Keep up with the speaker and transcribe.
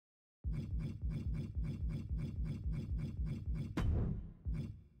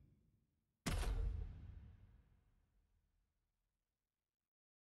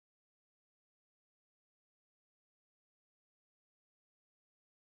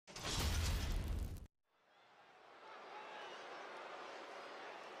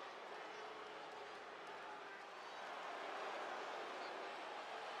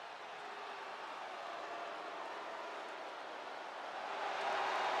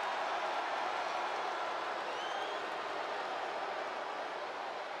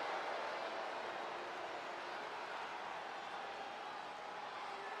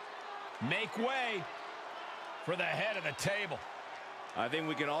Make way for the head of the table. I think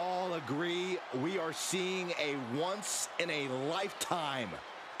we can all agree we are seeing a once-in-a-lifetime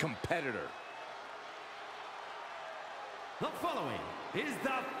competitor. The following is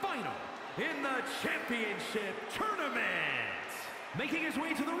the final in the championship tournament. Making his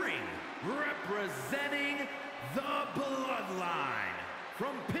way to the ring, representing the Bloodline,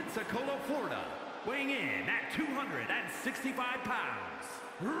 from Pensacola, Florida, weighing in at 265 pounds,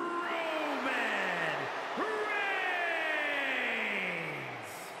 Roman Reigns!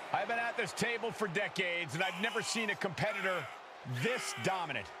 I've been at this table for decades, and I've never seen a competitor this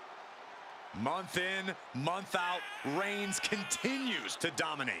dominant. Month in, month out, Reigns continues to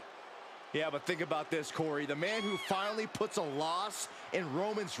dominate. Yeah, but think about this, Corey. The man who finally puts a loss in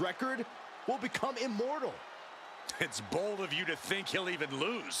Roman's record will become immortal. It's bold of you to think he'll even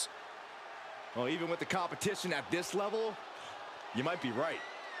lose. Well, even with the competition at this level, you might be right.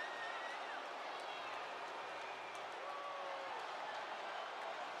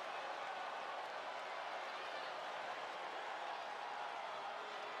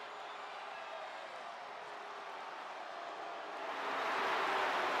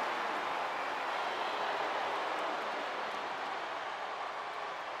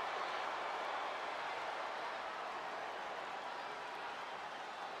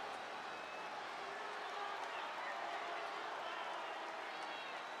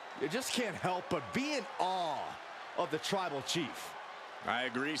 You just can't help but be in awe of the Tribal Chief. I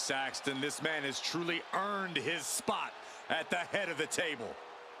agree, Saxton. This man has truly earned his spot at the head of the table.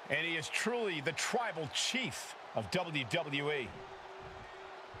 And he is truly the Tribal Chief of WWE.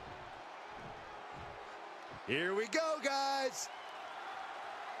 Here we go, guys.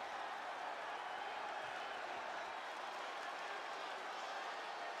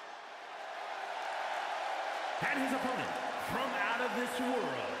 And his opponent, from out of this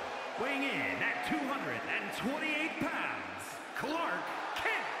world, weighing in at 228 pounds, Clark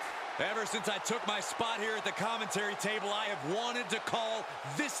Kent. Ever since I took my spot here at the commentary table, I have wanted to call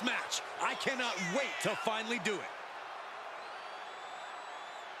this match. I cannot wait to finally do it.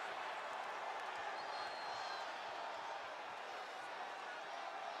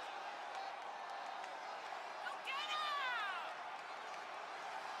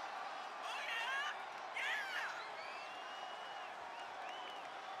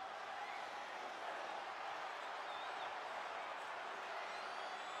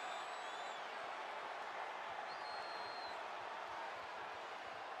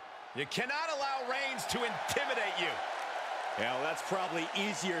 You cannot allow Reigns to intimidate you. Yeah, well, that's probably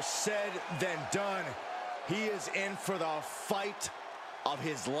easier said than done. He is in for the fight of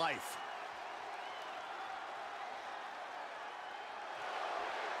his life.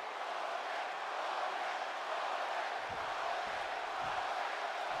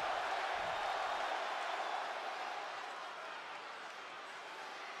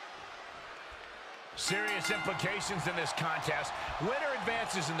 Serious implications in this contest. Winner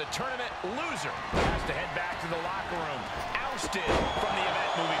advances in the tournament. Loser has to head back to the locker room. Ousted from the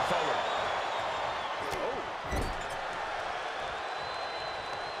event moving forward.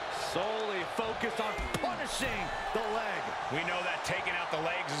 Solely focused on punishing the leg. We know that taking out the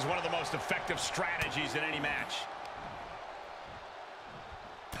legs is one of the most effective strategies in any match.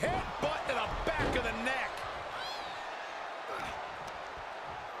 Headbutt to the back of the neck.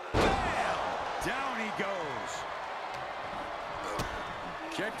 Down he goes.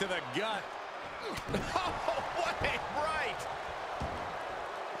 Kick to the gut. Oh, what a right!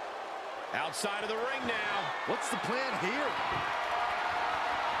 Outside of the ring now. What's the plan here?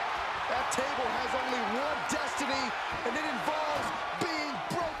 That table has only one destiny, and it involves being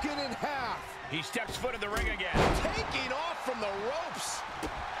broken in half. He steps foot in the ring again. Taking off from the ropes.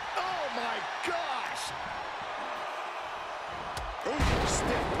 Oh, my gosh. Ooh,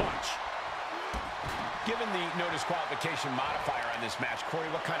 stiff punch. Given the no disqualification modifier on this match, Corey,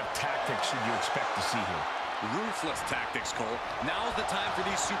 what kind of tactics should you expect to see here? Ruthless tactics, Cole. Now's the time for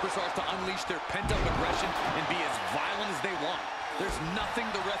these superstars to unleash their pent-up aggression and be as violent as they want. There's nothing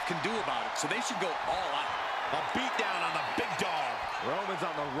the ref can do about it, so they should go all out. A beatdown on the big dog. Roman's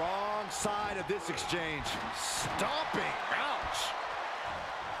on the wrong side of this exchange. Stomping. Ouch.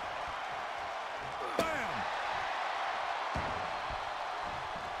 Bam.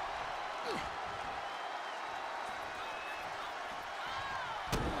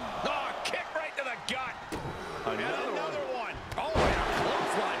 Oh, kick right to the gut. Another one. Oh, and a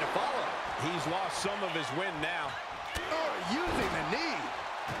clothesline to follow. He's lost some of his wind now. Oh, using the knee.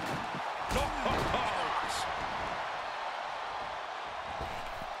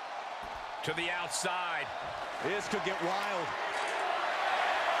 To the outside. This could get wild.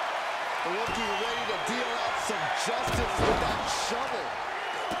 Looking ready to deal out some justice with that shovel.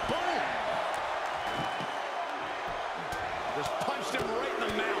 Boom! Just punched him right in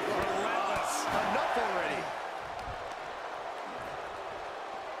the mouth. Relentless. Enough already.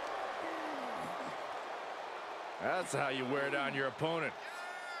 That's how you wear down your opponent.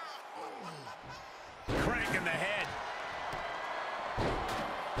 Cranking the head.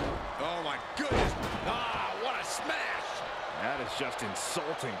 Oh, my goodness. Ah, what a smash. That is just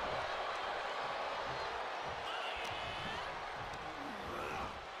insulting.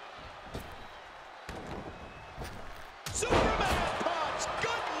 Superman punch.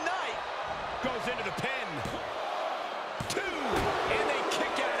 Good night. Goes into the pin. 2. And they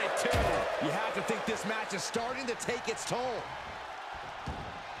kick out at 2. You have to think this match is starting to take its toll.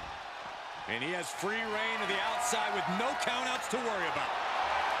 And he has free reign to the outside with no countouts to worry about.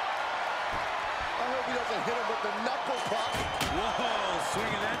 I hope he doesn't hit him with the knuckle pop. Whoa,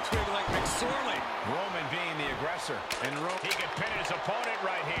 swinging that twig like McSorley. Roman being the aggressor. And he could pin his opponent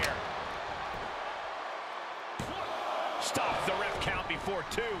right here. Stops the ref count before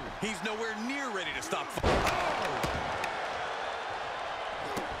 2. He's nowhere near ready to stop.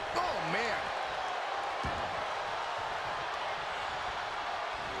 Oh, man.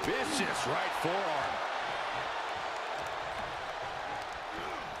 Vicious right forearm.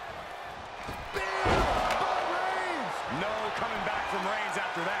 No coming back from Reigns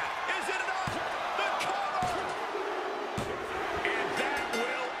after that. Is it enough? The cover! And that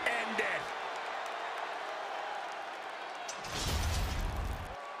will end it.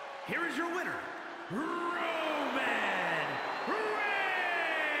 Here is your winner, Roman Reigns!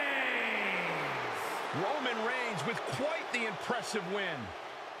 Roman Reigns with quite the impressive win.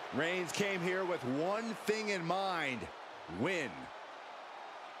 Reigns came here with one thing in mind: win.